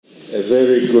A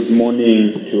very good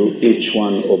morning to each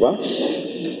one of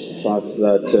us. Trust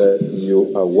that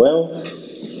you are well,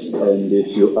 and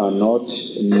if you are not,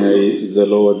 may the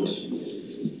Lord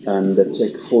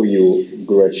undertake for you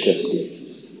graciously.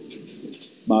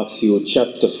 Matthew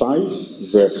chapter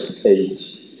 5, verse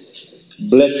 8.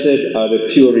 Blessed are the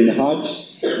pure in heart,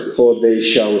 for they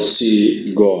shall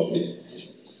see God.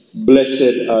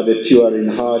 Blessed are the pure in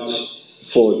heart,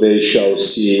 for they shall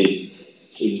see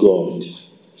God.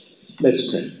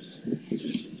 Let's pray.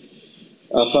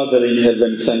 Our Father in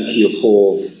heaven, thank you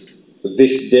for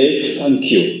this day.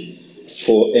 Thank you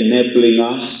for enabling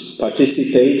us to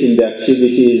participate in the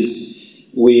activities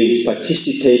we've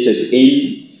participated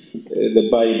in, the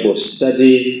Bible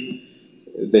study,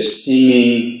 the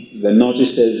singing, the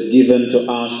notices given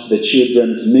to us, the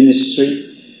children's ministry.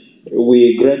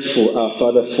 We're grateful, our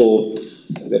Father, for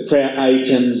the prayer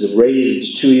items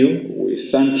raised to you. We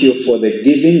thank you for the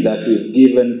giving that we've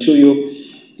given to you.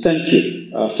 Thank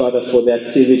you, our Father, for the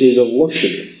activities of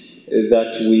worship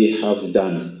that we have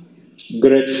done.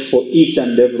 Grateful for each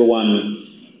and every one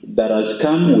that has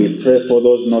come. We pray for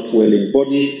those not well in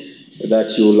body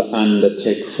that you'll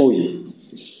undertake for you.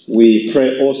 We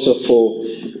pray also for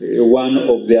one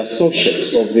of the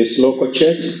associates of this local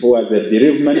church who has a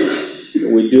bereavement.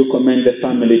 We do commend the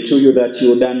family to you that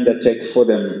you would undertake for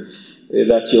them,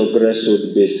 that your grace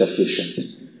would be sufficient.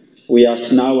 We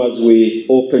ask now, as we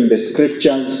open the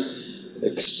scriptures,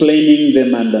 explaining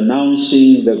them and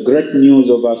announcing the great news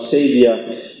of our Savior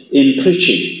in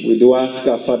preaching, we do ask,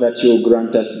 our Father, that you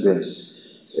grant us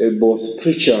grace, both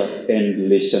preacher and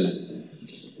listener.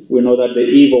 We know that the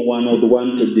evil one would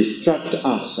want to distract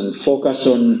us and focus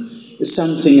on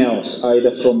something else,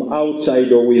 either from outside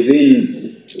or within.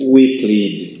 We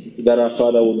plead that our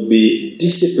Father would be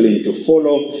disciplined to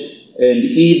follow and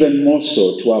even more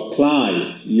so to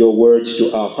apply your words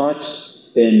to our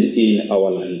hearts and in our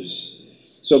lives.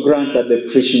 So grant that the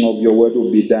preaching of your word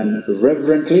will be done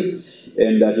reverently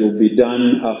and that it will be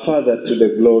done, our Father, to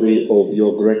the glory of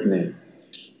your great name.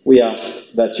 We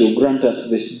ask that you grant us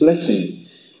this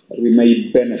blessing that we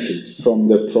may benefit from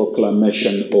the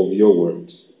proclamation of your word.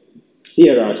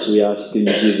 Hear us, we ask in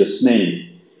Jesus' name.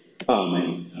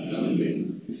 Amen.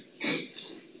 Amen.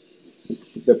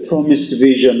 The promised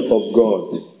vision of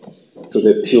God to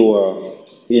the pure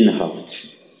in heart.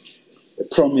 The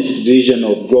promised vision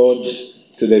of God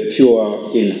to the pure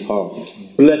in heart.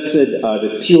 Blessed are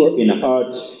the pure in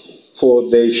heart, for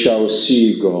they shall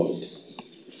see God.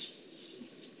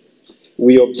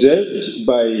 We observed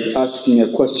by asking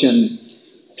a question,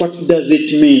 what does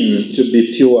it mean to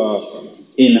be pure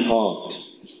in heart?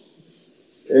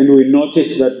 And we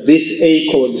notice that this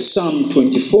echoes Psalm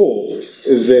 24,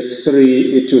 verse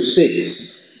 3 to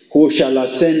 6. Who shall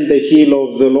ascend the hill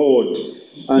of the Lord,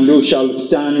 and who shall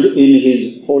stand in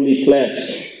his holy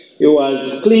place? He who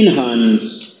has clean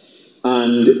hands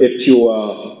and a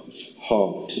pure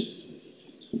heart.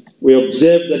 We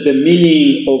observe that the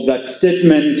meaning of that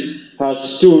statement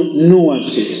has two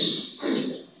nuances.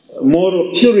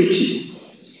 Moral purity,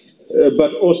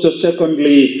 but also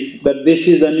secondly, that this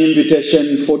is an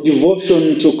invitation for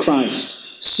devotion to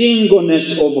Christ,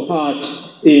 singleness of heart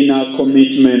in our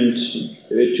commitment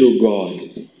to God.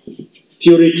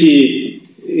 Purity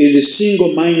is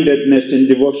single-mindedness in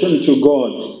devotion to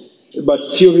God, but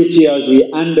purity, as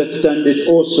we understand it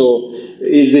also,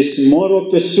 is this moral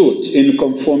pursuit in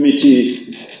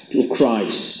conformity to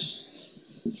Christ.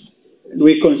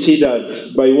 We considered,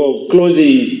 by way of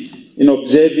closing, in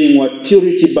observing what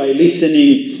purity by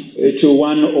listening to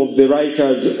one of the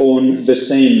writers on the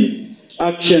same.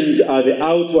 Actions are the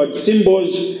outward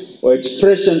symbols or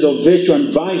expressions of virtue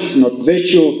and vice, not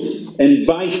virtue and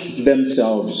vice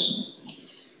themselves.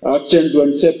 Actions,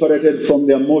 when separated from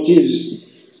their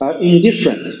motives, are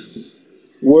indifferent.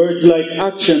 Words like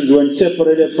actions, when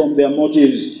separated from their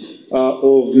motives, are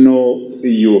of no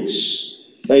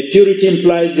use. By purity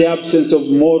implies the absence of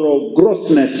moral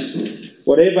grossness.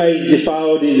 Whatever is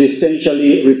defiled is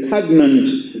essentially repugnant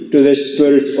to the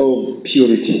spirit of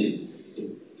purity.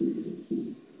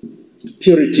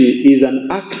 Purity is an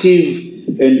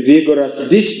active and vigorous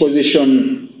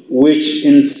disposition which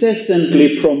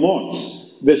incessantly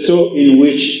promotes the soul in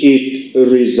which it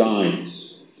resides.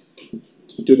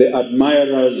 To the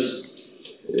admirers,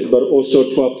 but also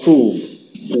to approve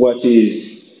what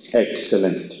is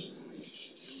excellent.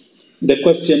 The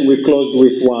question we closed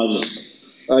with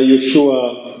was, are you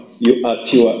sure you are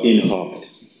pure in heart?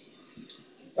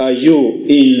 Are you,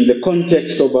 in the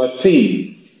context of our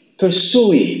theme,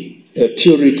 pursuing a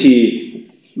purity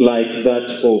like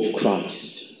that of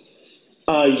Christ?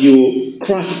 Are you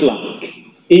Christ-like,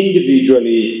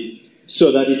 individually, so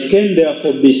that it can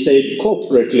therefore be said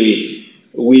corporately,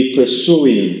 we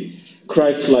pursuing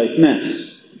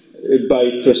Christ-likeness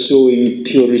by pursuing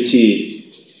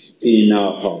purity in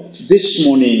our hearts. This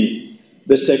morning,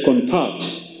 the second part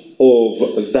of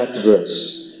that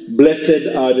verse.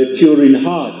 Blessed are the pure in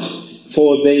heart,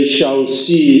 for they shall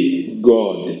see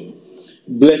God.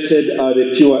 Blessed are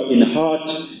the pure in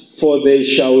heart, for they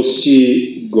shall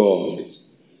see God.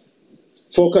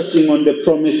 Focusing on the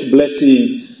promised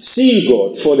blessing, seeing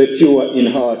God for the pure in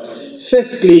heart.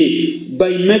 Firstly, by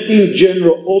making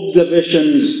general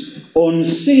observations on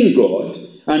seeing God,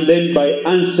 and then by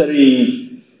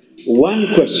answering one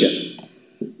question.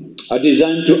 I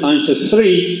designed to answer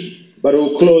three, but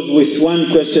we'll close with one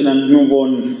question and move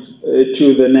on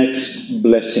to the next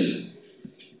blessing.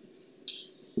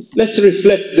 Let's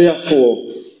reflect,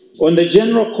 therefore, on the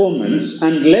general comments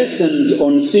and lessons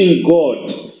on seeing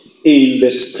God in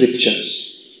the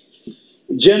scriptures.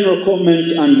 General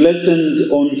comments and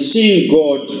lessons on seeing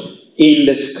God in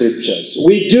the scriptures.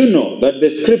 We do know that the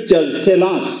scriptures tell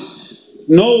us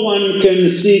no one can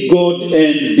see God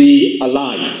and be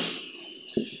alive.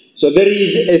 So there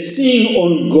is a seeing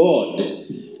on God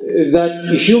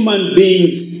that human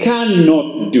beings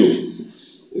cannot do.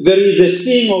 There is a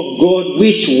seeing of God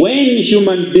which when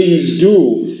human beings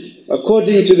do,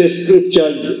 according to the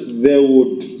scriptures, they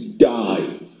would die.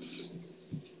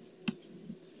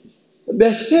 There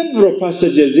are several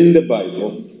passages in the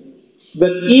Bible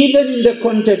that even in the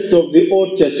context of the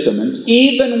Old Testament,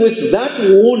 even with that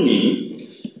warning,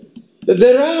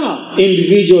 there are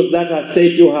individuals that are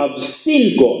said to have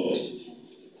seen God.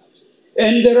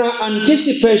 And there are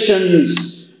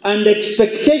anticipations and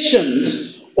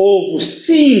expectations of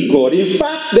seeing God. In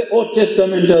fact, the Old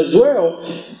Testament as well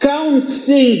counts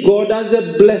seeing God as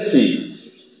a blessing.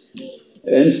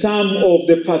 And some of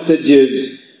the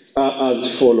passages are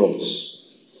as follows.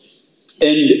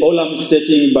 And all I'm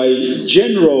stating by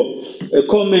general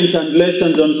comments and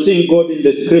lessons on seeing God in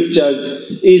the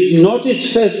scriptures is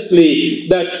notice firstly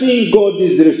that seeing God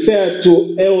is referred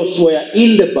to elsewhere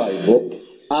in the Bible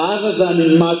other than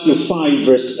in Matthew 5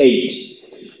 verse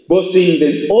 8. Both in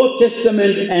the Old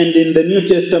Testament and in the New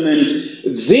Testament,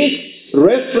 this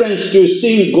reference to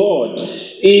seeing God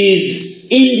is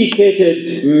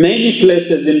indicated many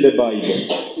places in the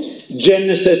Bible.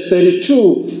 Genesis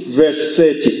 32 verse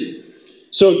 30.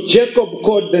 So Jacob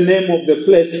called the name of the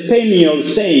place Peniel,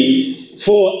 saying,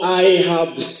 "For I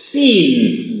have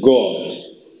seen God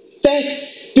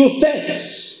face to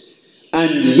face,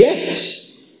 and yet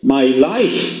my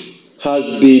life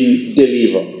has been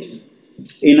delivered."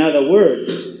 In other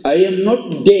words, I am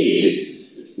not dead.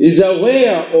 He's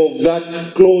aware of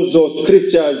that clause or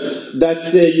scriptures that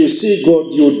say, you see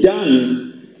God, you're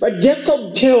done. But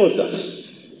Jacob tells us,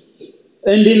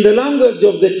 and in the language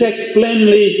of the text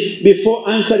plainly, before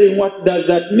answering what does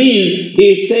that mean,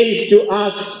 he says to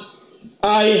us,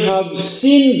 I have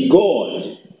seen God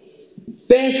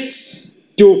face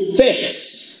to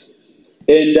face,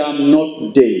 and I'm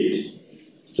not dead.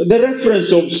 So the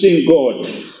reference of seeing God,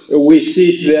 we see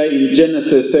it there in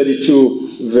Genesis 32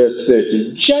 verse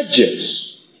 30.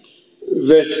 Judges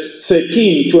verse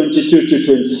 13, 22 to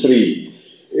 23.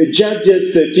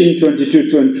 Judges 13, 22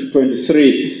 to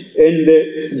 23. And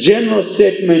the general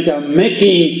statement I'm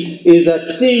making is that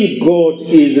seeing God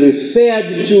is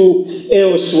referred to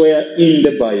elsewhere in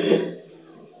the Bible.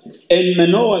 And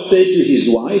Manoah said to his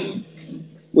wife,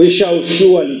 "We shall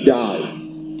surely die,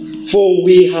 for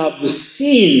we have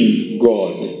seen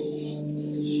God."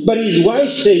 But his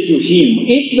wife said to him,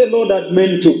 "If the Lord had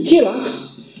meant to kill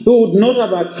us, he would not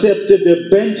have accepted a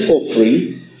burnt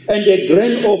offering and a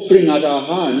grain offering at our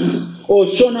hands, or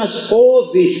shown us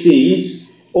all these things,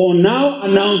 or now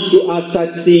announced to us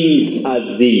such things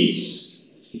as these."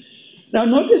 Now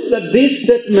notice that these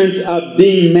statements are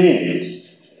being made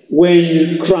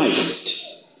when Christ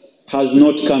has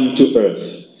not come to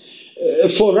earth.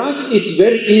 For us, it's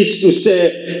very easy to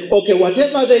say, okay,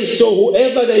 whatever they saw,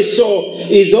 whoever they saw,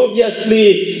 is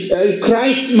obviously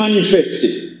Christ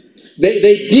manifested.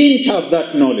 They didn't have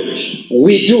that knowledge.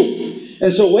 We do.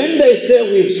 And so when they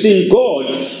say we've seen God,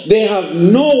 they have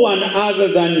no one other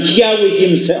than Yahweh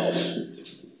himself.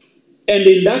 And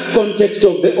in that context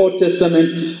of the Old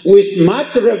Testament, with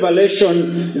much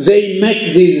revelation, they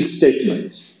make these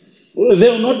statements.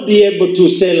 They'll not be able to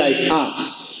say like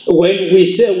us. When we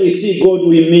say we see God,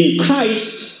 we mean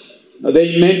Christ.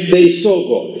 They meant they saw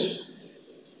God.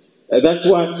 That's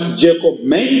what Jacob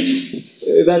meant.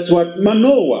 That's what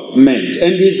Manoah meant.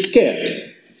 And he's scared.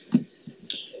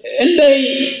 And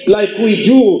they, like we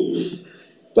do,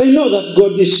 they know that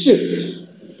God is spirit.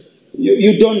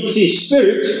 You don't see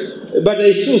spirit But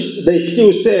they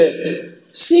still say,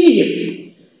 see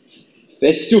him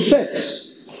face to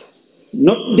face,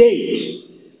 not dead.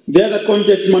 The other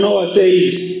context, Manoah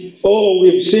says, oh,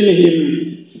 we've seen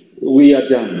him, we are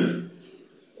done.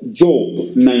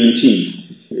 Job 19.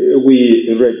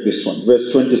 We read this one,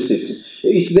 verse 26.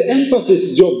 It's the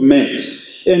emphasis Job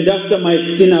makes. And after my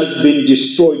skin has been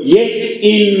destroyed, yet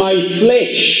in my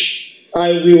flesh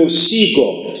I will see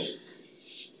God.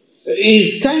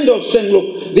 He's kind of saying,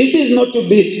 look, this is not to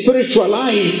be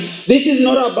spiritualized. This is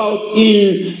not about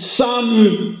in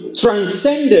some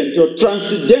transcendent or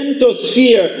transcendental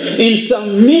sphere, in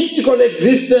some mystical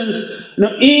existence. No,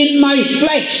 in my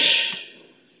flesh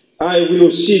I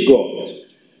will see God.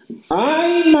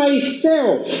 I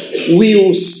myself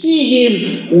will see him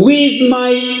with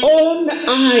my own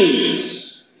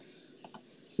eyes.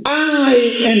 I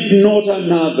and not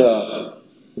another.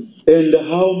 And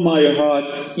how my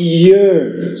heart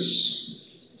yearns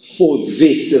for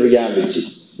this reality.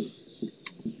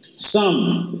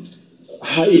 Psalm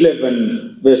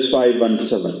 11 verse 5 and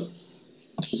 7.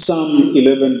 Psalm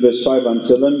 11 verse 5 and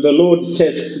 7. The Lord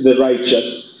tests the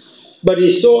righteous, but he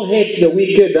so hates the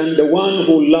wicked and the one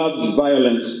who loves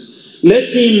violence.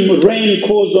 Let him rain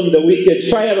coals on the wicked,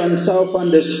 fire and sulfur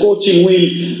and a scorching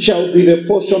wind shall be the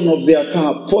portion of their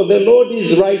cup. For the Lord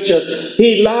is righteous,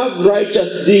 he loves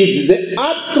righteous deeds. The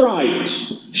upright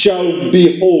shall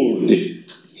behold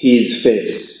his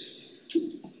face.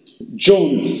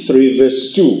 John 3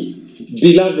 verse 2.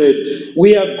 Beloved,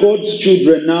 we are God's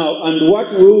children now, and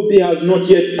what will be has not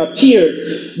yet appeared.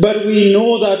 But we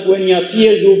know that when he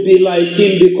appears, we'll be like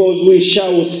him, because we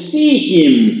shall see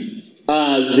him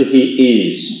as he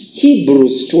is.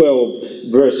 Hebrews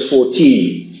 12 verse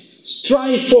 14.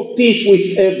 Strive for peace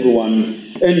with everyone,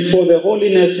 and for the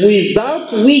holiness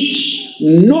without which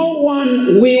no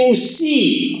one will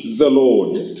see the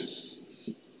Lord.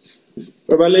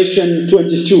 Revelation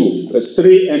 22 verse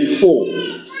 3 and 4.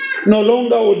 No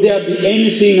longer will there be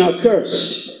anything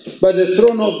accursed, but the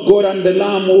throne of God and the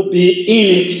Lamb will be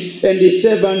in it, and his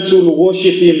servants will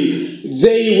worship him.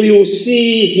 They will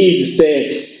see his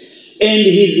face, and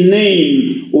his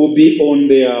name will be on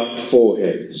their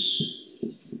foreheads.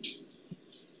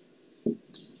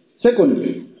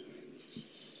 Secondly,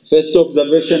 first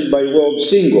observation by way of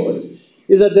seeing God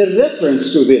is that the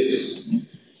reference to this.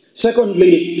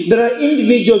 Secondly, there are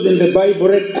individuals in the Bible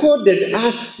recorded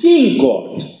as seeing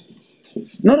God.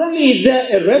 Not only is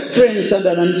there a reference and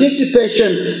an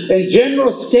anticipation and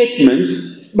general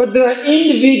statements, but there are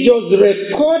individuals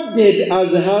recorded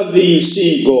as having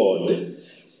seen God.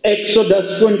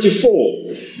 Exodus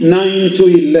 24, 9 to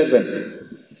 11.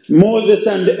 Moses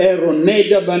and Aaron,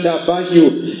 Nadab and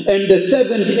Abihu, and the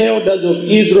 70 elders of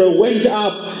Israel went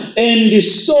up and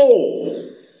saw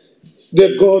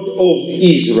the God of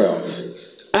Israel.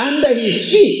 Under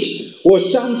his feet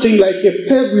was something like a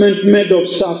pavement made of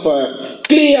sapphire,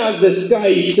 clear as the sky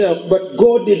itself. But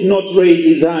God did not raise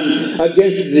his hand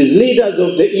against these leaders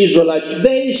of the Israelites.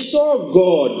 They saw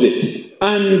God,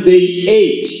 and they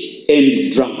ate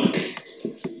and drank.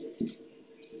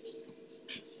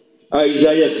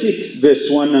 Isaiah 6 verse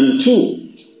 1 and 2.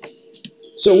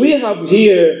 So we have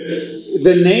here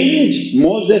the named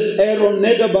Moses, Aaron,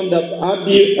 Nadab and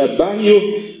Abihu,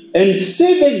 and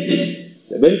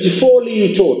 74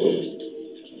 in total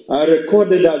are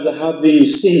recorded as having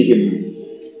seen him,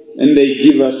 and they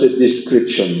give us a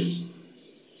description.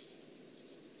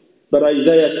 But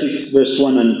Isaiah 6 verse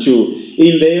 1 and 2,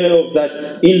 in the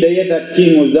year that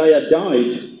King Uzziah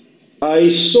died, I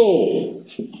saw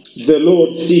the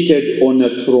Lord seated on a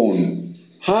throne,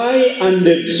 high and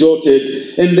exalted,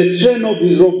 and the train of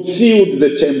his robe filled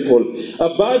the temple.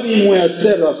 Above him were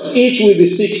seraphs, each with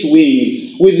 6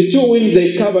 wings. With 2 wings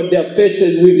they covered their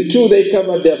faces, with 2 they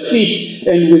covered their feet,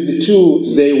 and with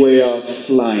 2 they were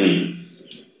flying.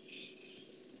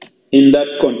 In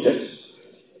that context,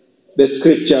 the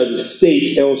scriptures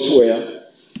state elsewhere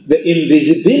the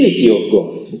invisibility of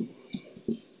God.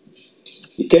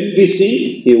 He can be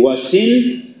seen, he was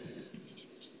seen,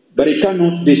 but he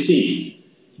cannot be seen.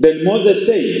 Then Moses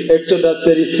said, Exodus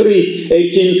 33,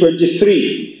 18,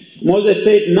 23. Moses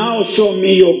said, now show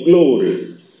me your glory.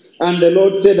 And the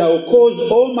Lord said, I will cause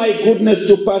all my goodness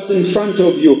to pass in front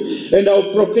of you, and I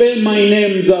will proclaim my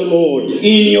name, the Lord.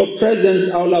 In your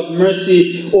presence I will have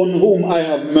mercy on whom I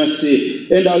have mercy,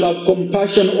 and I will have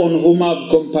compassion on whom I have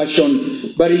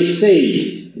compassion. But he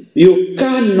said, you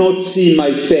cannot see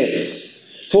my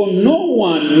face, for no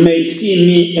one may see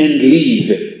me and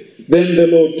live. Then the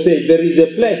Lord said, there is a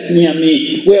place near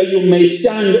me where you may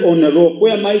stand on a rock,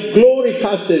 where my glory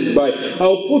passes by. I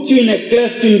will put you in a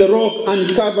cleft in the rock and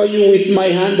cover you with my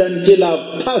hand until I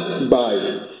have passed by.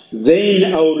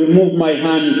 Then I will remove my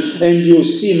hand and you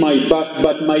see my back,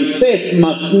 but my face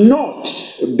must not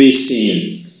be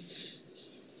seen.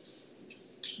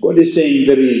 God is saying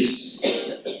there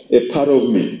is a part of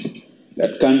me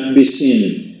that can't be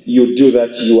seen. You do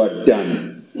that, you are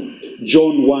done.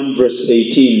 John 1 verse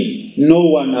 18, no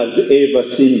one has ever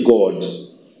seen God.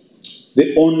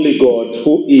 The only God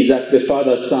who is at the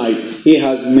Father's side, he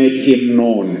has made him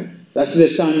known. That's the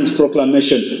Son's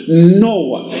proclamation. No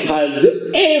one has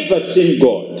ever seen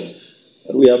God.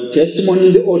 We have testimony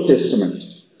in the Old Testament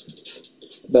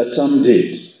that some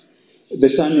did. The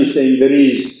Son is saying there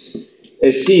is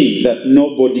a sin that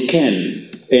nobody can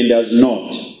and has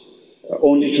not,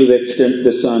 only to the extent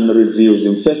the Son reveals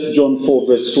him. 1 John 4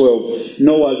 verse 12,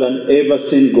 no one has ever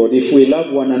seen God. If we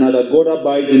love one another, God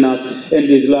abides in us and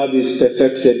his love is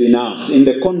perfected in us. In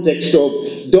the context of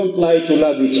don't lie to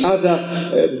love each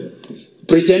other,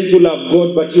 pretend to love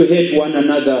God but you hate one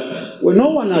another. Well,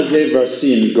 no one has ever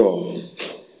seen God.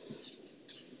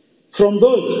 From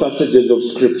those passages of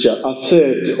scripture, a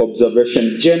third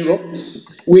observation, general,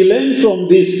 we learn from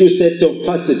these two sets of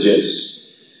passages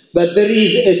that there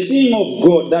is a seeing of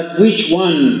God that which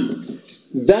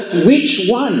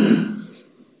one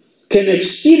can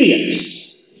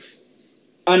experience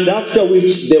and after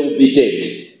which they will be dead.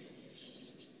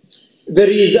 There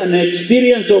is an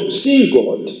experience of seeing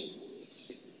God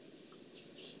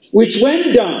which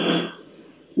went down.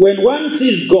 When one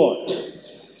sees God,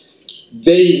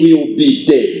 they will be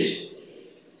dead.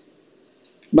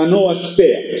 Manoah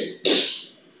spared,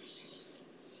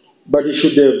 but he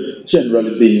should have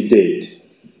generally been dead.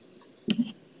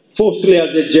 Fourthly,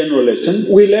 as a general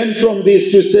lesson, we learn from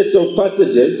these two sets of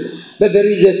passages that there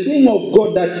is a sin of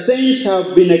God that saints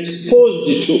have been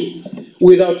exposed to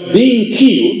without being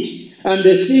killed, and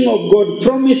the sin of God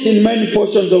promised in many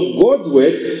portions of God's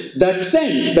word that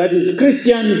saints, that is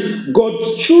Christians,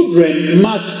 God's children,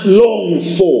 must long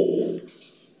for.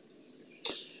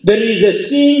 There is a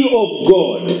sin of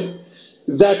God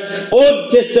that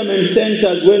Old Testament saints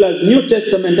as well as New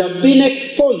Testament have been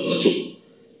exposed to.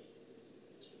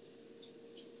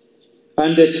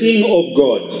 And the sin of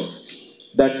God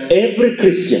that every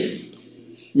Christian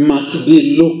must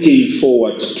be looking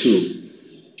forward to.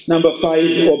 Number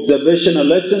 5, observational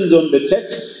lessons on the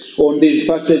text, on these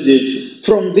passages.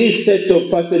 From these sets of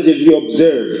passages we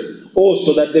observe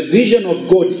also that the vision of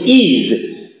God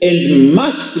is and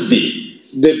must be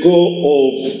the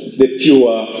goal of the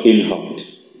pure in heart.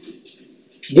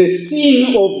 The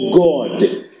seeing of God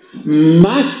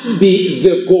must be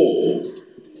the goal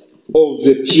of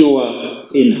the pure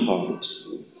in heart.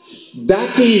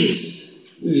 That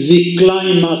is the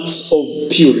climax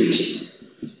of purity.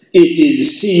 It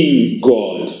is seeing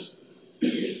God.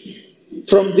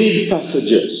 From these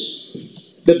passages,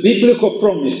 the biblical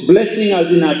promise, blessing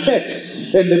as in our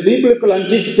text, and the biblical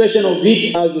anticipation of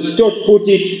it, as Stott put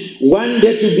it, one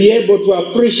day to be able to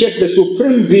appreciate the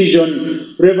supreme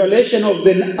vision, revelation of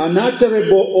the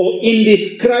unutterable or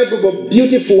indescribable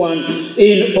beautiful one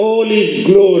in all his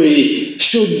glory,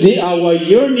 should be our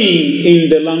yearning in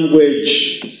the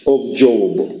language of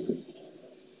Job.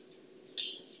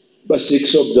 Verse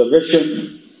 6,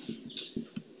 observation.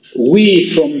 We,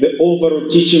 from the overall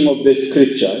teaching of the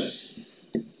scriptures,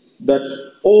 that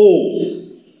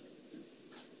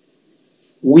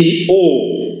we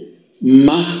all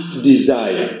must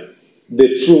desire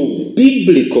the true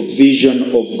biblical vision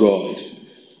of God.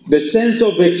 The sense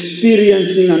of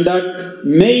experiencing, and that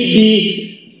may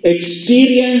be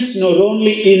experienced not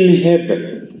only in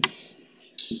heaven.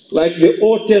 Like the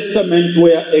Old Testament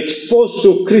were exposed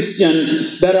to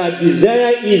Christians, that our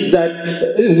desire is that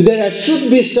there should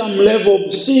be some level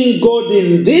of seeing God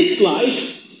in this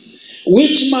life,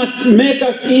 which must make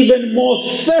us even more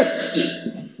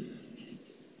thirsty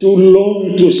to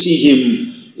long to see him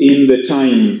in the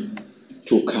time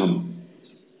to come.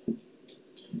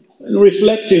 And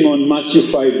reflecting on Matthew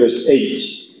 5 verse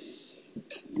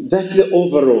 8, that's the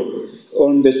overall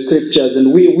on the scriptures,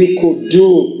 and we could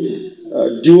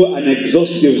do an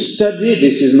exhaustive study.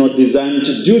 This is not designed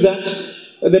to do that.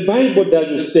 The Bible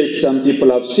doesn't state some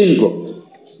people have seen God.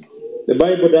 The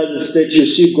Bible doesn't state you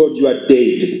see God, you are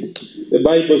dead. The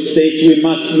Bible states we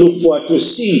must look forward to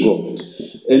seeing God.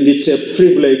 And it's a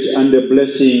privilege and a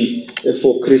blessing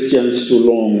for Christians to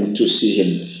long to see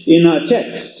him. In our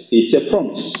text, it's a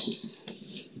promise.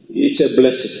 It's a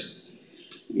blessing.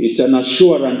 It's an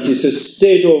assurance. It's a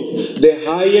state of the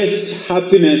highest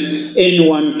happiness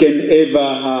anyone can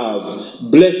ever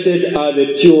have. Blessed are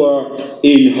the pure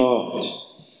in heart,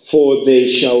 for they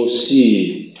shall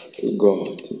see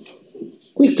God.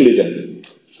 Quickly then,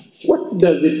 what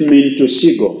does it mean to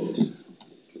see God?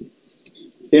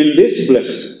 In this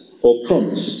blessing, or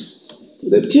promise.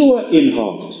 The pure in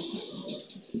heart.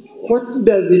 What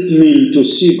does it mean to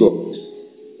see God?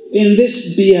 In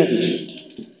this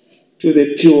beatitude, to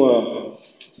the pure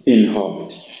in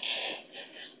heart.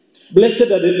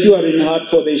 Blessed are the pure in heart,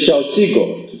 for they shall see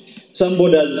God.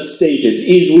 Somebody has stated,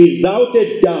 is without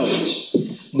a doubt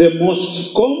the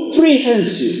most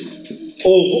comprehensive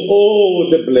of all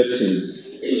the blessings.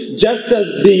 Just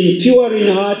as being pure in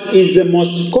heart is the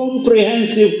most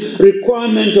comprehensive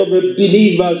requirement of a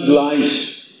believer's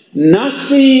life,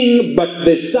 nothing but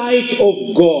the sight of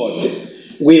God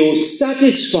will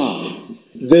satisfy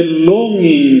the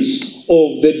longings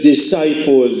of the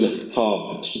disciples'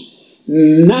 heart.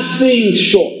 Nothing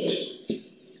short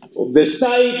of the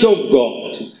sight of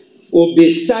God will be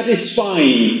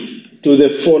satisfying to the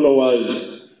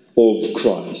followers of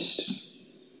Christ.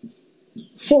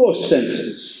 4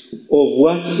 senses of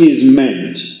what is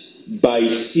meant by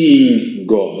seeing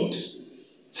God.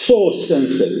 4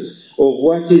 senses of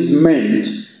what is meant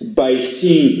by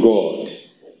seeing God.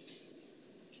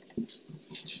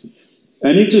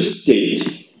 I need to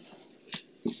state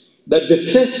that the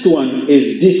first one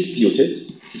is disputed,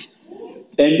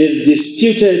 and is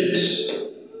disputed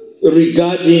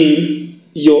regarding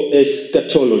your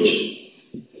eschatology.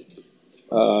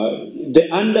 The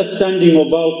understanding of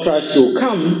how Christ will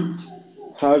come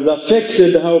has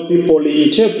affected how people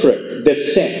interpret the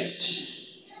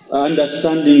first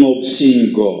understanding of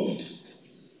seeing God.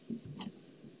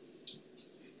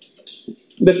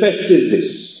 The first is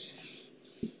this.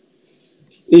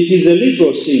 It is a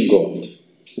literal seeing God.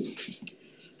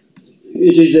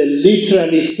 It is a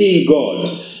literally seeing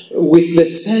God with the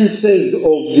senses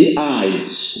of the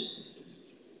eyes.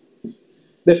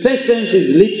 The first sense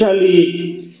is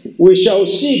literally, we shall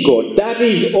see God. That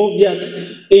is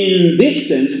obvious in this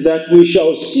sense that we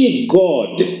shall see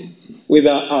God with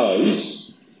our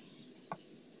eyes.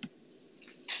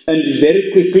 And very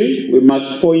quickly, we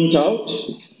must point out,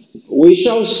 we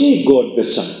shall see God the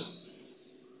Son.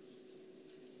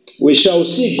 We shall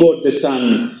see God the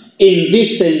Son in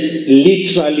this sense,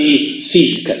 literally,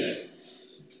 physically.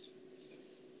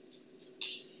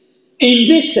 In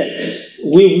this sense,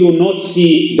 we will not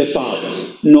see the Father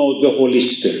nor the Holy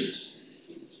Spirit.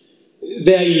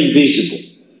 They are invisible.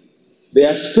 They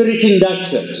are spirit in that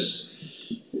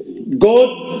sense.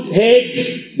 Godhead,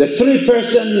 the 3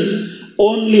 persons,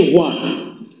 only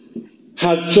one,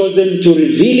 has chosen to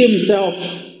reveal himself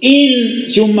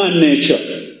in human nature.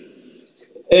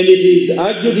 And it is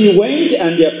argued he went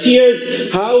and he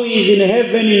appears. How he is in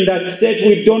heaven in that state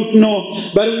we don't know.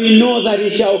 But we know that he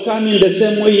shall come in the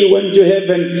same way he went to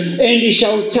heaven. And he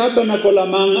shall tabernacle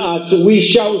among us. We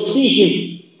shall see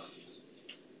him.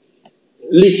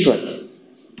 Literally.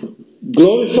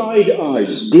 Glorified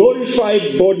eyes,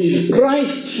 glorified bodies.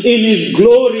 Christ in his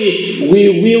glory,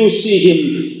 we will see him.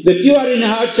 The pure in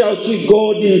heart shall see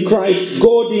God in Christ.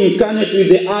 God incarnate with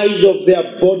the eyes of their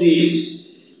bodies.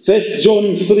 1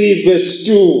 John 3 verse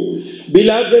 2.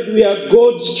 Beloved, we are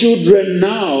God's children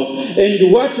now,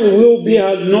 and what we will be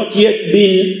has not yet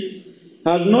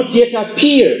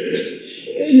appeared.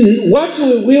 What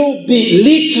we will be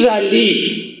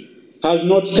literally has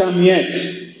not come yet.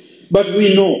 But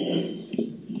we know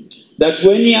that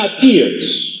when he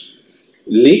appears,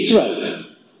 literally,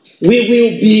 we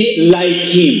will be like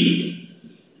him,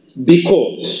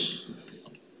 because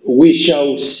we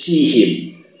shall see him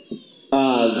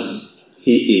as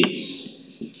he is.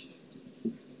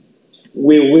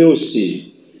 We will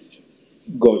see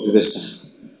God the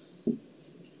Son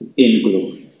in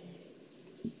glory.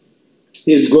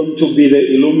 He is going to be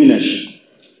the illumination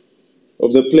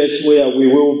of the place where we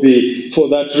will be. For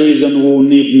that reason, we will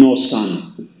need no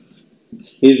sun.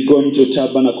 He is going to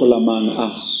tabernacle among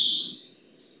us.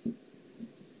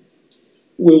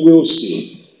 We will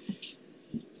see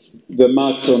the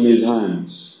marks on his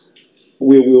hands.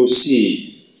 We will see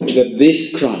that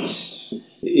this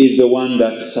Christ is the one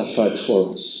that suffered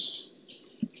for us.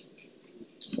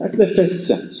 That's the first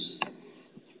sense.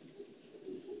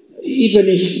 Even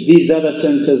if these other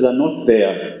senses are not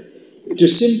there, to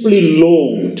simply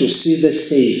long to see the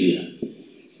Savior,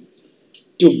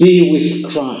 to be with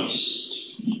Christ,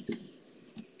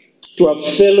 to have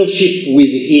fellowship with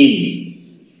him,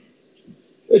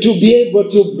 to be able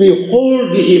to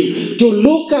behold him, to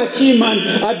look at him and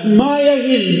admire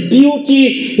his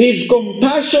beauty, his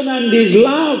compassion and his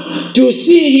love, to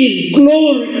see his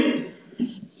glory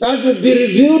as will be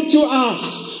revealed to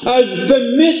us, as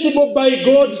permissible by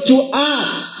God to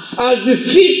us, as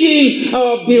fitting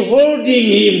our beholding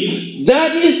him.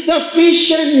 That is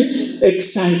sufficient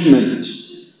excitement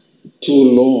to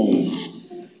long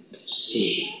to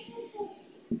see.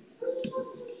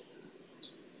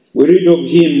 We read of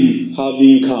him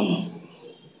having come.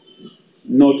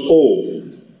 Not all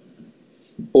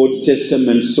Old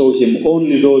Testament saw him.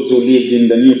 Only those who lived in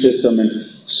the New Testament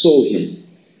saw him.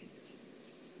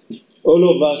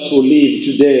 All of us who live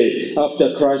today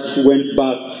after Christ went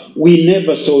back, we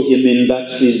never saw him in that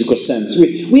physical sense.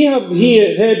 We have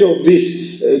here heard of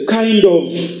this kind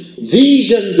of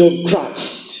visions of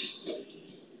Christ.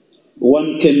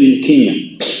 One came in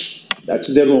Kenya.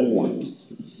 That's the wrong one.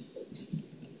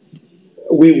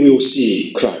 We will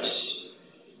see Christ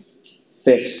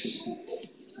face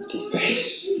to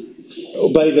face.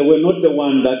 Oh, by the way, not the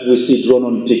one that we see drawn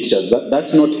on pictures.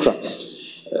 That's not Christ.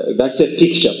 That's a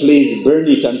picture. Please burn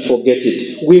it and forget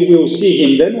it. We will see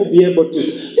him. Then we'll be able to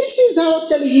see. This is how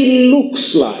actually he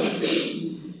looks like.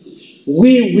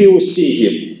 We will see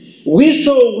him. With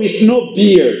or with no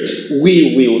beard,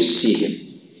 we will see him.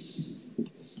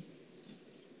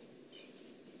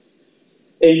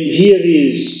 And here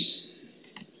is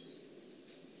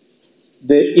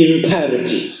the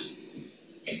imperative,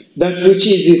 that which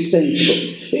is essential.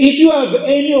 If you have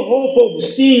any hope of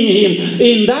seeing him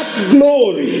in that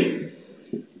glory,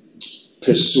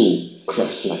 pursue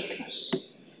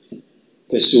Christ-likeness.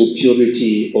 Pursue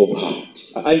purity of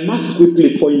heart. I must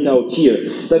quickly point out here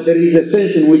that there is a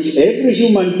sense in which every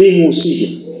human being will see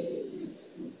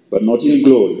him, but not in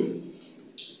glory.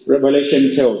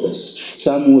 Revelation tells us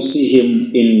some will see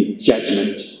him in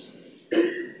judgment.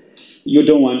 You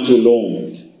don't want to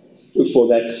long for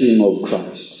that seeing of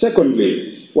Christ.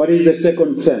 Secondly, what is the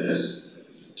second sense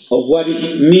of what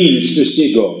it means to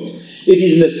see God? It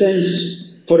is the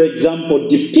sense, for example,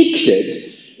 depicted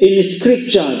in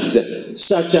scriptures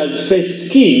such as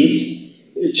 1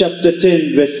 Kings chapter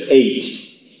 10 verse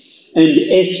 8 and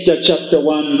Esther chapter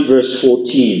 1 verse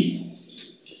 14.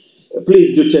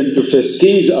 Please do turn to 1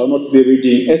 Kings. I'll not be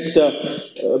reading Esther,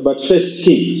 but 1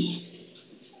 Kings.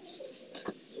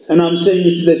 And I'm saying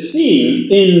it's the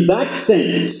seeing in that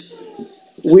sense.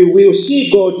 We will see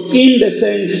God in the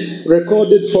sense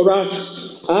recorded for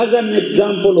us as an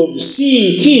example of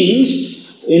seeing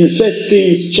kings in 1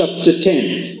 Kings chapter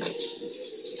 10.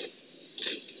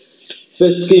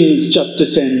 1 Kings chapter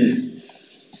 10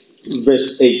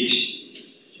 verse 8.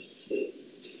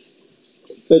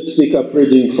 Let's pick up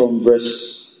reading from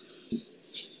verse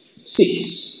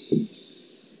 6.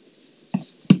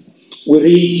 We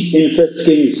read in 1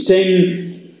 Kings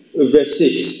 10 verse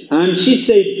 6. And she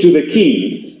said to the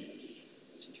king,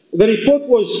 the report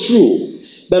was true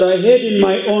that I heard in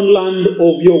my own land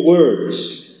of your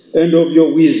words and of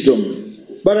your wisdom.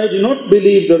 But I did not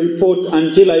believe the reports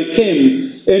until I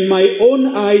came, and my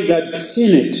own eyes had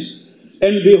seen it.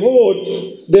 And behold,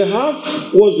 the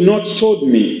half was not told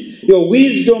me. Your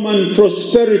wisdom and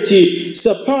prosperity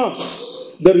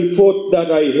surpass the report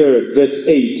that I heard. Verse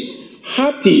 8.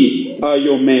 Happy are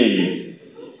your men.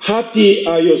 Happy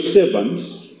are your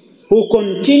servants who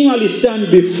continually stand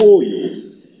before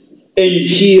you and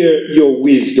hear your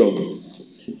wisdom.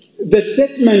 The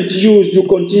statement used to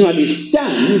continually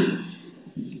stand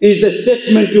is the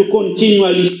statement to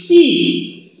continually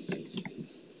see.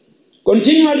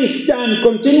 Continually stand,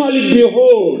 continually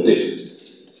behold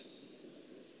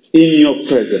in your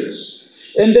presence.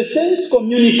 And the sense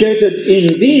communicated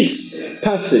in these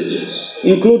passages,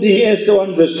 including Esther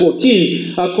 1 verse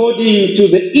 14, according to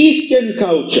the Eastern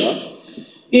culture,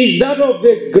 is that of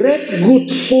the great good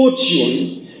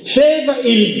fortune, favor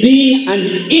in being an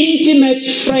intimate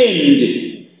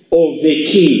friend of the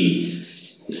king.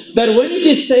 That when it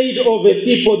is said of a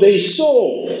people they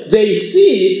saw, they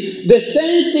see, the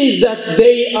sense is that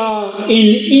they are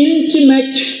in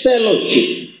intimate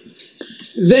fellowship.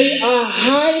 They are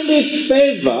highly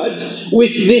favored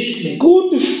with this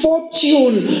good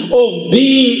fortune of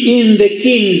being in the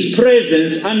king's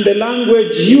presence, and the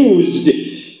language used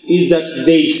is that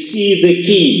they see the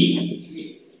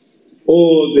king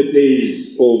all the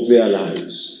days of their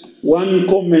lives. One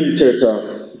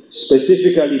commentator,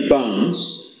 specifically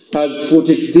Barnes, has put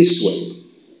it this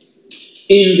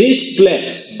way. In this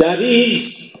place, that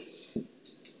is,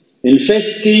 in 1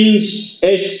 Kings,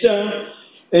 Esther,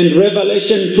 and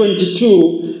Revelation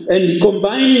 22, and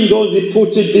combining those, he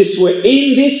puts it this way.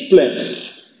 In this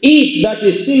place, it that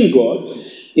is seeing God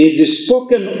is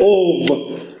spoken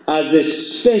of as a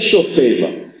special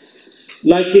favor.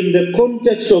 Like in the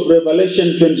context of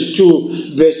Revelation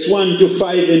 22, verse 1 to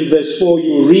 5 and verse 4,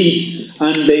 you read,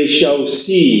 and they shall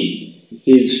see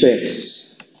his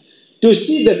face. To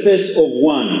see the face of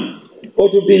one, or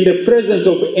to be in the presence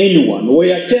of anyone,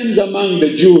 were terms among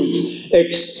the Jews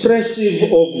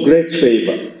expressive of great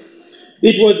favor.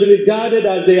 It was regarded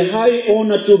as a high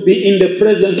honor to be in the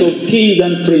presence of kings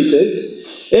and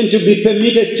princes, and to be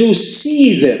permitted to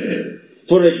see them.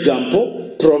 For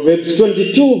example, Proverbs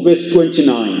 22 verse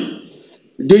 29.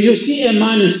 Do you see a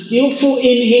man skillful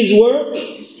in his work?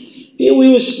 He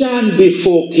will stand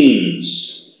before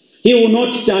kings. He will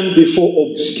not stand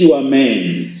before obscure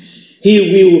men. He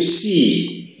will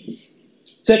see.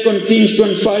 2 Kings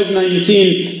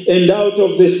 25:19, and out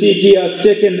of the city hath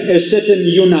taken a certain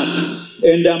eunuch,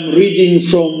 and I'm reading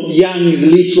from Young's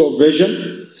literal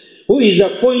version, who is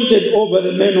appointed over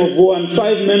the men of war, and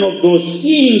 5 men of those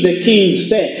seeing the king's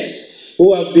face,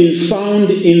 who have been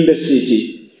found in the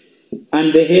city,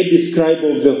 and the head scribe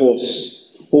of the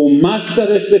host, who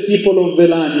mastereth the people of the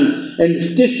land, and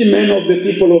 60 men of the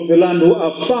people of the land who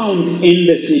are found in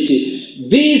the city.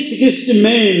 These 60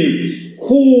 men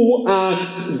who are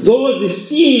those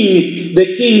seeing the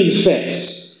king's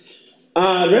face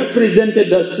are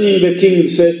represented as seeing the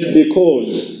king's face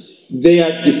because they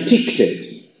are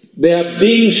depicted. They are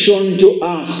being shown to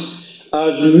us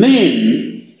as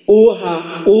men who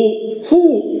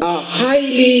are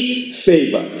highly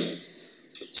favored.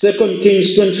 2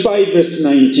 Kings 25 verse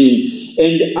 19,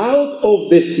 and out of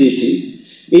the city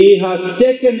he hath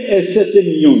taken a certain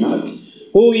eunuch,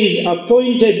 who is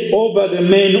appointed over the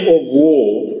men of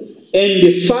war,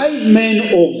 and 5 men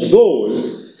of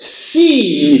those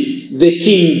seeing the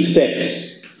king's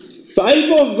face.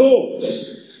 5 of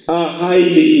those are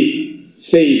highly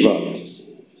favored.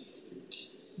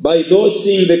 By those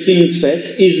seeing the king's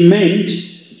face is meant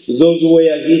those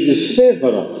were his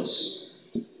favorites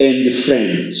and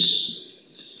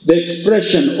friends. The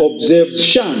expression observed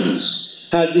shuns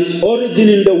has its origin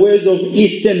in the ways of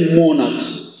Eastern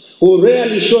monarchs who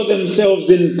rarely show themselves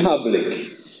in public.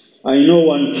 I know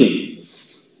one king.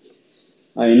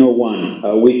 I know one.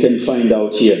 We can find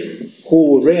out here.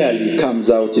 Who rarely comes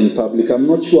out in public. I'm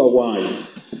not sure why.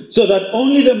 So that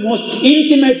only the most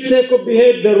intimate circle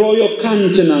behold the royal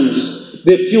countenance.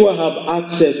 The pure have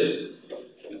access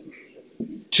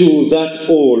to that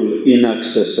all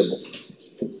inaccessible.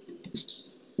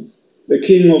 The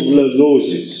king of the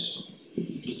roses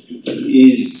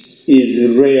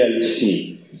is rarely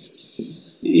seen.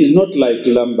 He's not like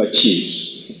lumber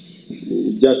chiefs.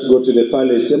 Just go to the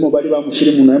palace. No.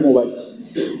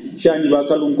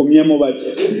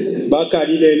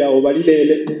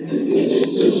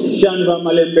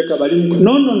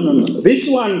 This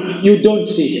one, you don't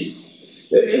see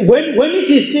him. When it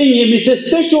is seeing him, it's a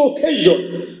special occasion.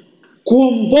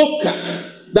 Kuomboka.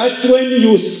 That's when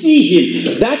you see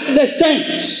him. That's the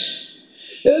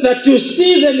sense. That you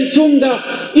see the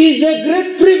Litunga is a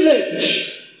great privilege.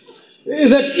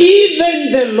 That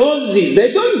even the Lozis,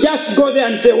 they don't just go there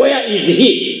and say, where is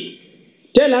he?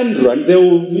 Tell Andrew and he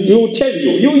will tell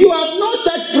you. You have no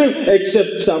such privilege,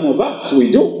 except some of us,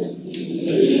 we do.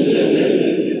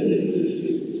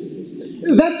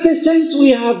 That's the sense we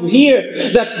have here,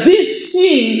 that this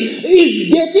seeing is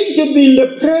getting to be in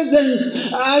the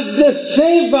presence as the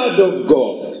favored of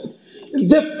God,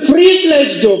 the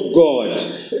privileged of God,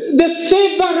 the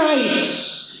favorites.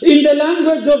 In the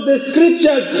language of the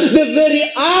scriptures, the very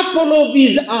apple of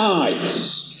his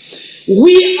eyes.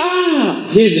 We are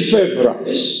his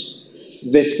favorites,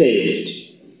 the saved.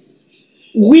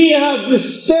 We have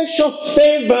special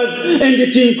favors, and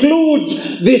it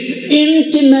includes this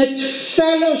intimate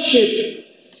fellowship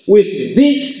with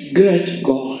this great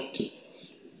God.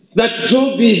 That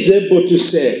Job is able to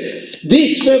say,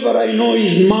 this favor I know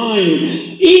is mine.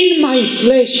 In my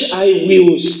flesh I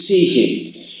will see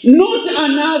him.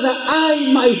 Not another,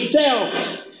 I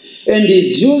myself. And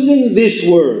he's using these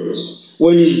words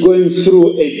when he's going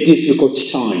through a difficult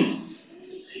time.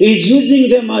 He's using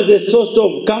them as a source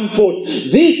of comfort.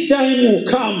 This time will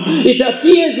come. It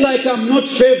appears like I'm not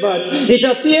favored. It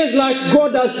appears like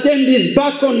God has turned his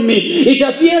back on me. It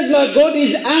appears like God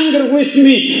is angry with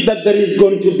me, that there is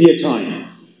going to be a time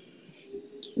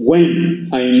when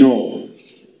I know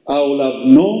I will have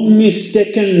no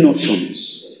mistaken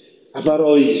notions about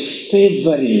how he's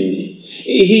favoring me.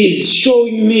 He's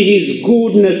showing me his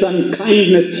goodness and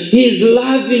kindness, his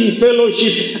loving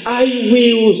fellowship. I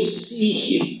will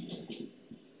see him.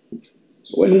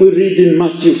 So when we read in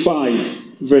Matthew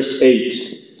 5, verse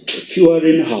 8, pure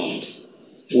in heart,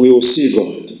 we will see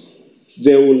God.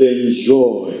 They will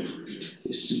enjoy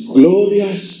his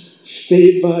glorious,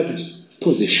 favored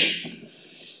position.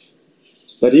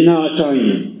 That in our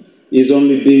time, is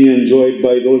only being enjoyed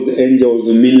by those angels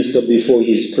who minister before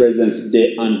his presence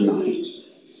day and night.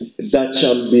 That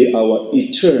shall be our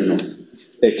eternal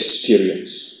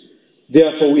experience.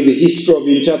 Therefore, with the history of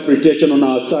interpretation on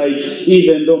our side,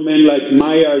 even though men like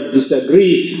Myers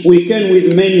disagree, we can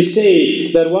with many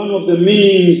say that one of the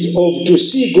meanings of to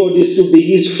see God is to be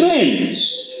his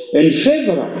friends. and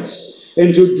favor us,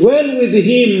 and to dwell with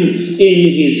him in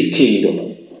his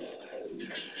kingdom.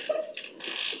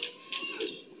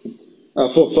 Our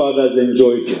forefathers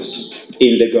enjoyed this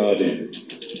in the garden,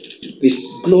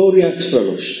 this glorious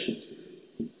fellowship.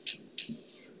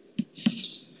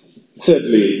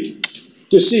 Thirdly,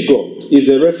 to see God is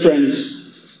a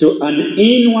reference to an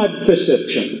inward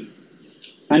perception,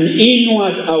 an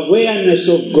inward awareness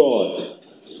of God,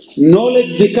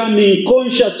 knowledge becoming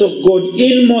conscious of God,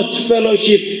 inmost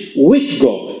fellowship with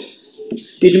God.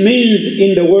 It means,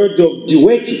 in the words of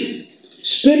Duetti,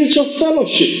 spiritual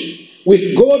fellowship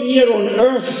with God here on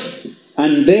earth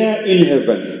and there in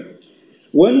heaven.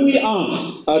 When we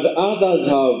ask, as others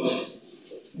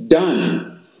have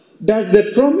done, does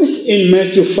the promise in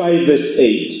Matthew 5 verse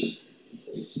 8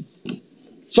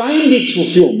 find its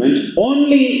fulfillment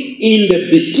only in the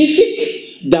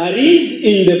beatific, that is,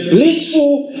 in the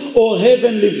blissful or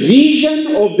heavenly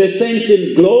vision of the saints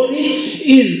in glory?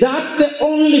 Is that the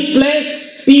only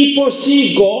place people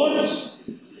see God?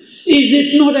 Is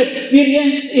it not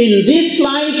experienced in this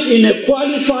life in a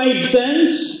qualified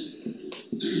sense?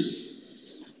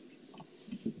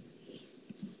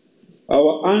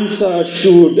 Our answer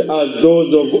should, as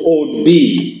those of old,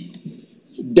 be,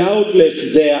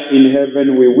 doubtless there in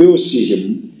heaven we will see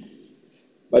him,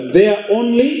 but there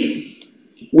only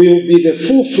will be the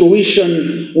full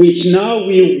fruition which now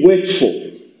we wait for.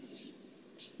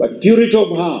 But purity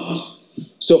of heart,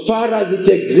 so far as it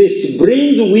exists,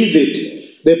 brings with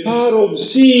it the power of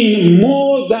seeing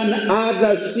more than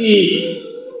others see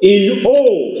in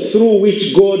all through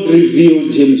which God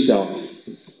reveals himself.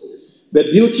 The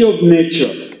beauty of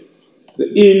nature,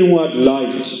 the inward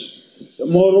light, the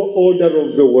moral order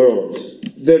of the world,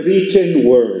 the written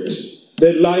word,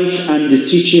 the life and the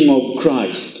teaching of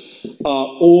Christ are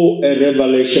all a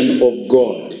revelation of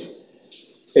God.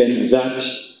 And that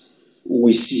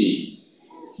we see.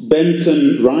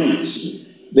 Benson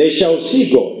writes, they shall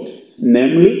see God,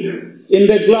 namely, in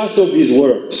the glass of his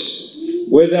works,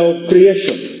 whether of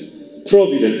creation,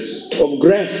 providence, of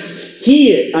grace,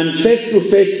 here and face to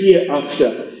face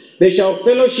hereafter. They shall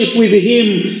fellowship with him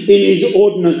in his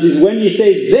ordinances. When he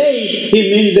says they,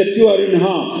 he means the pure in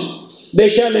heart. They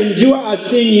shall endure as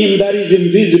seeing him that is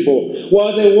invisible,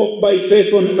 while they walk by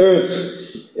faith on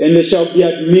earth, and they shall be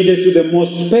admitted to the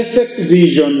most perfect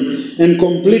vision and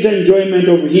complete enjoyment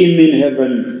of him in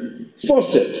heaven.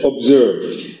 Fawcett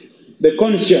observed, the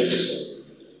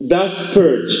conscience thus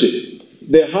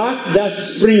purged, the heart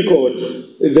thus sprinkled,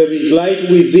 there is light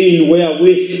within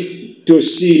wherewith to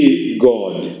see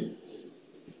God.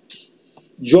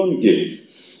 John Gill,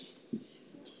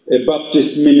 a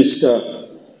Baptist minister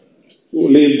who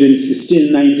lived in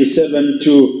 1697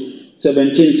 to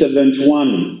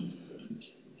 1771,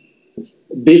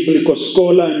 biblical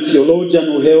scholar and theologian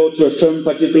who held to a firm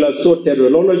particular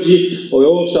soteriology or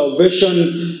of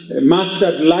salvation,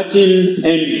 mastered Latin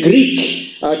and Greek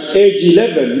at age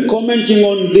 11, commenting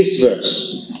on this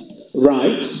verse,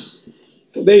 writes,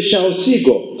 they shall see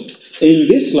God in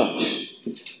this life,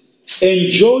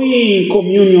 enjoying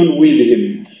communion with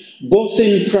him, both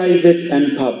in private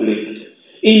and public,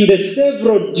 in the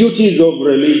several duties of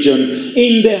religion,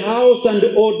 in the house and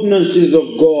ordinances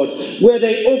of God, where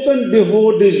they often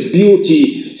behold his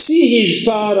beauty, see his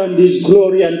power and his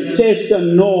glory, and taste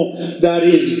and know that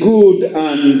he is good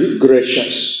and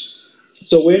gracious.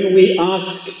 So when we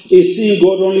ask, is seeing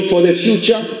God only for the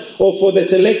future or for the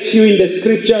select few in the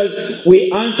scriptures,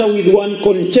 we answer with one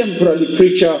contemporary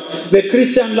preacher. The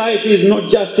Christian life is not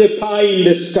just a pie in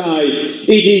the sky. It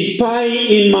is pie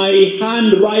in my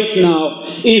hand right now.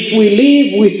 If we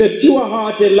live with a pure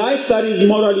heart, a life that is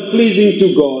morally pleasing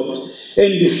to God, and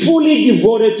be fully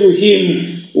devoted to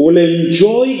him, we'll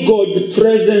enjoy God's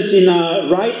presence in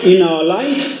our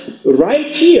life right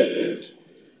here.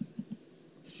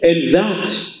 And that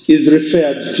is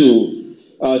referred to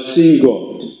as seeing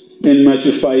God in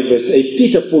Matthew 5 verse 8.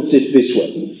 Peter puts it this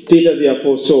way. Peter the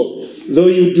apostle, though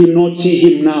you do not see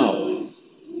him now,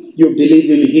 you believe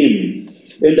in him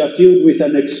and are filled with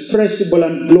an inexpressible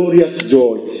and glorious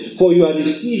joy, for you are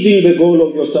receiving the goal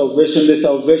of your salvation, the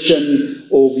salvation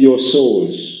of your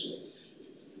souls.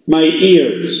 My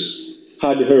ears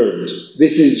had heard.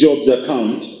 This is Job's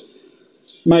account.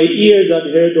 My ears had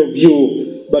heard of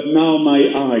you, but now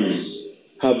my eyes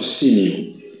have seen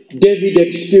you. David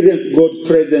experienced God's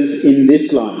presence in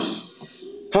this life.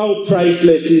 How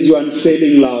priceless is your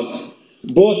unfailing love,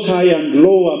 both high and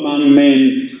low among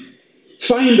men.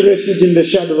 Find refuge in the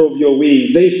shadow of your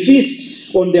wings. They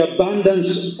feast on the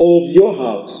abundance of your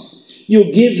house.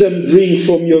 You give them drink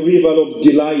from your river of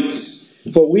delights,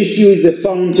 for with you is the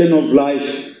fountain of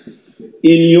life.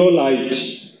 In your light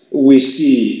we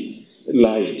see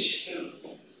light.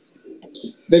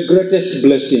 The greatest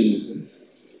blessing,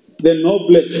 the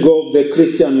noblest goal of the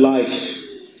Christian life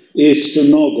is to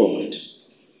know God.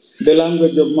 The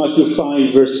language of Matthew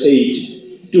 5 verse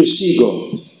 8, to see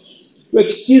God, to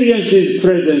experience His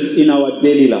presence in our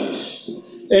daily life,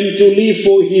 and to live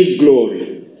for His glory.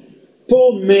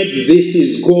 Paul made this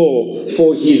his goal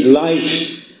for his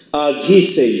life, as he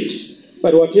said,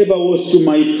 "But whatever was to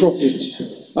my profit,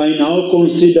 I now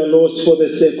consider loss for the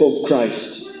sake of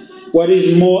Christ. What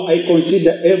is more, I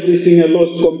consider everything a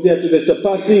loss compared to the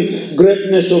surpassing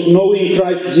greatness of knowing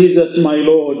Christ Jesus my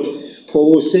Lord,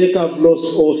 for whose sake I've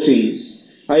lost all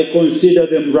things. I consider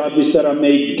them rubbish, that I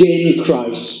may gain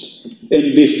Christ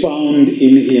and be found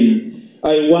in Him.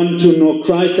 I want to know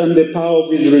Christ and the power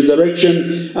of His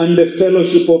resurrection and the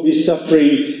fellowship of His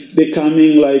suffering,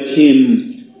 becoming like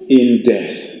Him in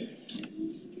death."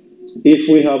 If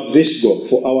we have this goal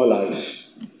for our life,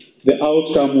 the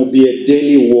outcome will be a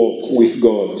daily walk with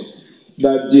God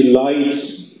that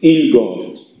delights in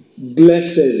God,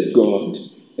 blesses God,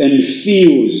 and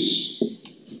fills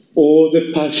all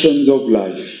the passions of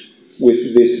life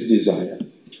with this desire.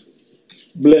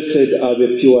 Blessed are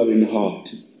the pure in heart,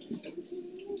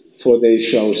 for they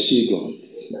shall see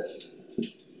God.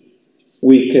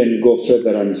 We can go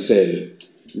further and say,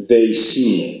 they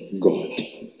see God.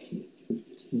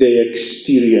 They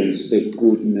experience the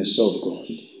goodness of God.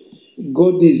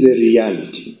 God is a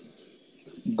reality.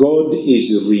 God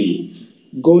is real.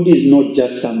 God is not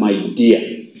just some idea.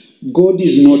 God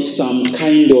is not some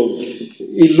kind of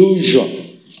illusion.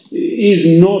 He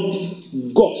is not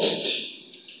ghost.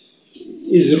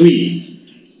 He is real.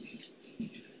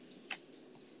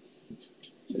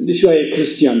 And if you are a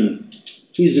Christian,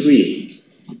 He is real.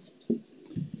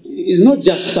 It's not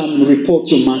just some report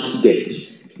you must get.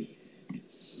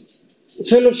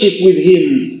 Fellowship with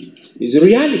Him is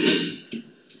reality.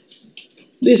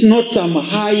 This is not some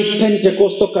high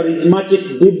Pentecostal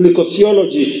charismatic biblical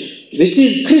theology. This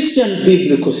is Christian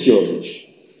biblical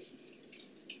theology.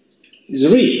 It's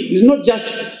real. It's not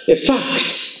just a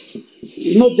fact.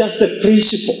 It's not just a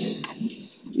principle.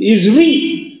 It's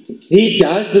real. He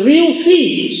does real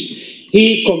things.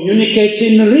 He communicates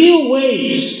in real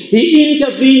ways. He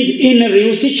intervenes in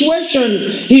real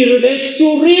situations. He relates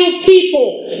to real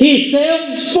people. He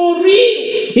saves for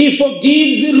real. He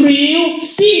forgives real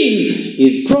sin.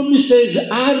 His promises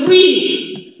are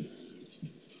real.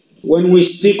 When we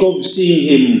speak of seeing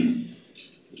Him,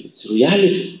 it's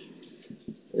reality.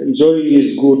 Enjoying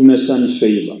His goodness and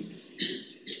favor.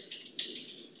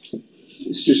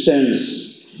 It's to sense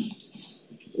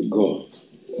God.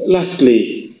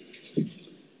 Lastly,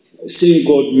 seeing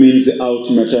God means the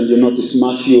ultimate, and you notice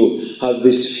Matthew has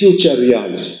this future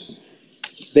reality.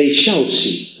 They shall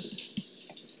see.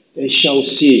 They shall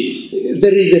see.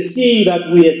 There is a seeing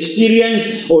that we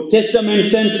experience, Old Testament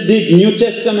saints did, New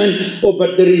Testament,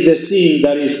 but there is a seeing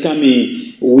that is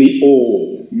coming we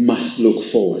all must look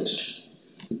forward to.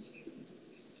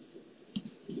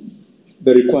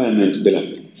 The requirement,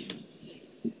 beloved,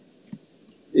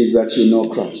 is that you know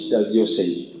Christ as your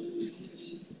Savior,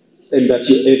 and that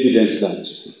you evidence that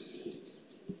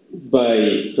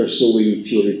by pursuing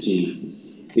purity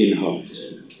in heart.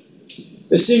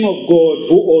 The seeing of God,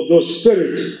 who although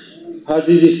Spirit has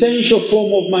this essential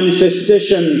form of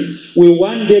manifestation, will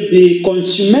one day be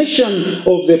consummation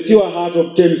of the pure heart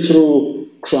obtained through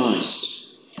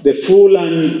Christ, the full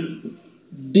and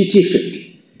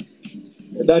beatific,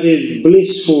 that is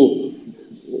blissful,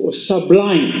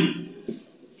 sublime.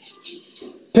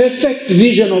 Perfect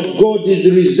vision of God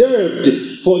is reserved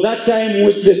for that time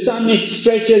which the psalmist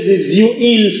stretches his view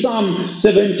in Psalm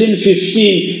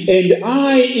 17:15. "And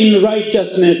I in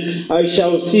righteousness, I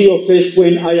shall see your face.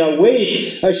 When I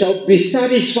awake, I shall be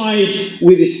satisfied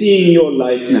with seeing your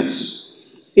likeness."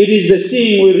 It is the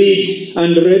seeing we read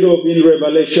and read of in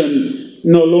Revelation.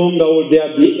 No longer will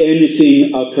there be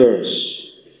anything accursed.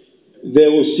 They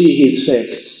will see His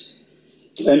face,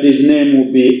 and His name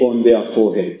will be on their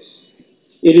foreheads.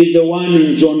 It is the one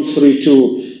in John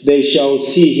 3:2. They shall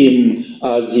see Him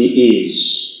as He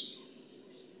is.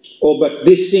 Oh, but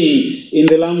this thing, in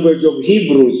the language of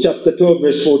Hebrews, chapter 12,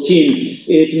 verse 14,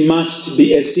 it must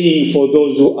be a sin for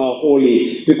those who are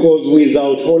holy, because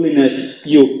without holiness,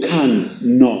 you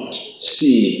cannot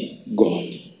see God.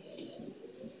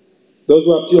 Those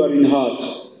who are pure in heart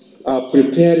are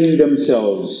preparing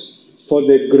themselves for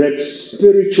the great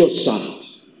spiritual sight,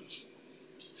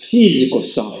 physical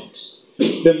sight,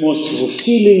 the most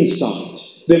fulfilling sight,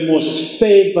 the most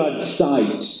favored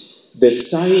sight, the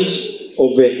sight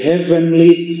of a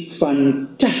heavenly,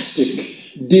 fantastic,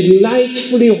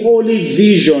 delightfully holy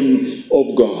vision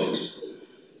of God.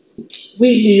 Will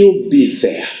you be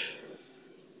there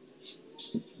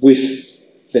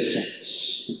with the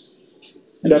saints?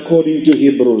 And according to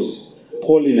Hebrews,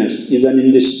 holiness is an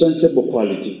indispensable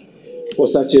quality for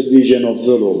such a vision of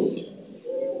the Lord.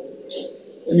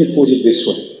 Let me put it this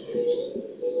way.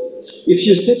 If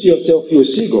you say to yourself, you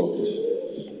see God,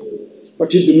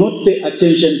 but you do not pay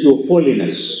attention to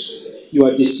holiness, you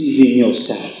are deceiving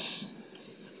yourself.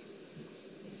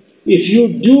 If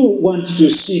you do want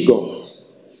to see God,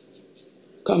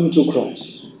 come to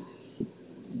Christ,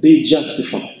 be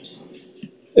justified,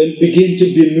 and begin to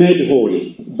be made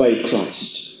holy by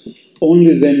Christ.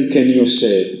 Only then can you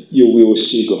say you will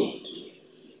see God.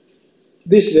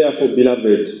 This, therefore,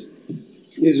 beloved,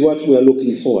 is what we are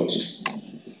looking forward to.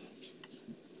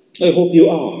 I hope you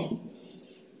are.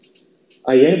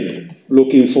 I am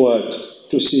looking forward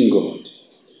to seeing God.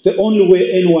 The only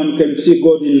way anyone can see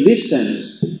God in this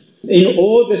sense, in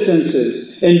all the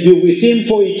senses, and be with Him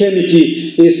for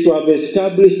eternity, is to have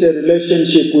established a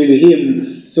relationship with Him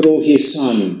through His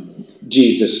Son,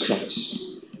 Jesus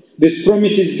Christ. This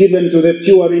promise is given to the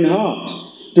pure in heart,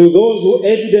 to those who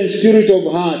evidence purity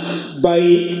of heart by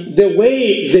the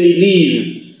way they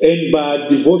live and by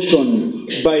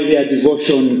their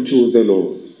devotion to the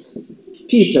Lord.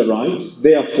 Peter writes,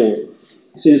 therefore,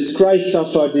 since Christ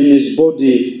suffered in His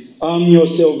body, arm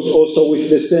yourselves also with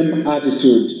the same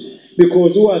attitude,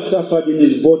 because who has suffered in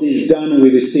his body is done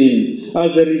with sin.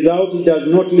 As a result, he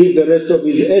does not live the rest of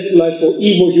his earth life for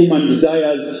evil human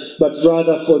desires, but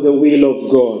rather for the will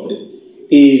of God.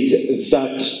 Is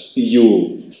that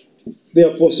you?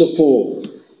 The Apostle Paul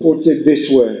puts it this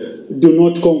way: do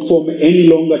not conform any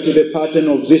longer to the pattern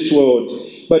of this world,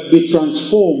 but be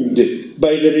transformed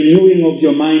by the renewing of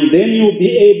your mind. Then you'll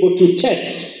be able to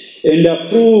test and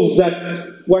approve that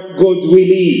what God's will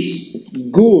is,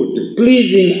 good,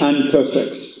 pleasing, and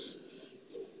perfect.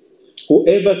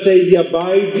 Whoever says he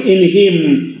abides in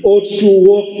Him ought to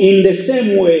walk in the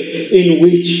same way in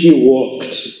which He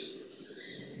walked.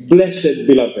 Blessed,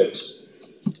 beloved,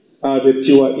 are the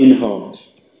pure in heart,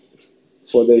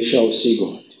 for they shall see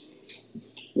God.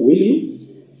 Will you?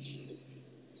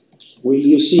 Will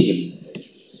you see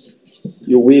Him?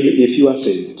 You will if you are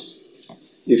saved.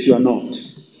 If you are not,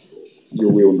 you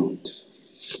will not.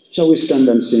 Shall we stand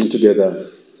and sing together?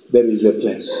 There is a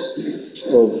place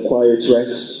of quiet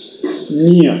rest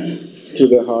near to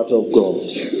the heart of God.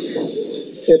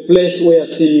 A place where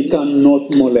sin cannot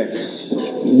molest,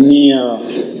 near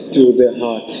to the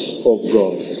heart of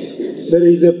God. There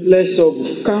is a place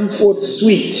of comfort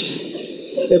sweet,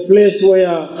 a place where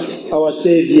our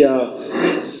Savior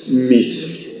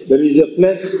meets. There is a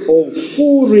place of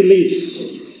full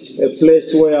release, a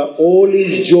place where all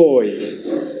is joy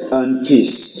and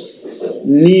peace,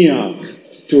 near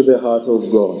to the heart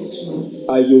of God.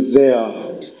 Are you there?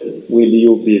 Will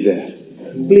you be there?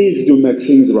 Please do make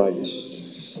things right,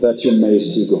 that you may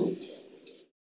see God.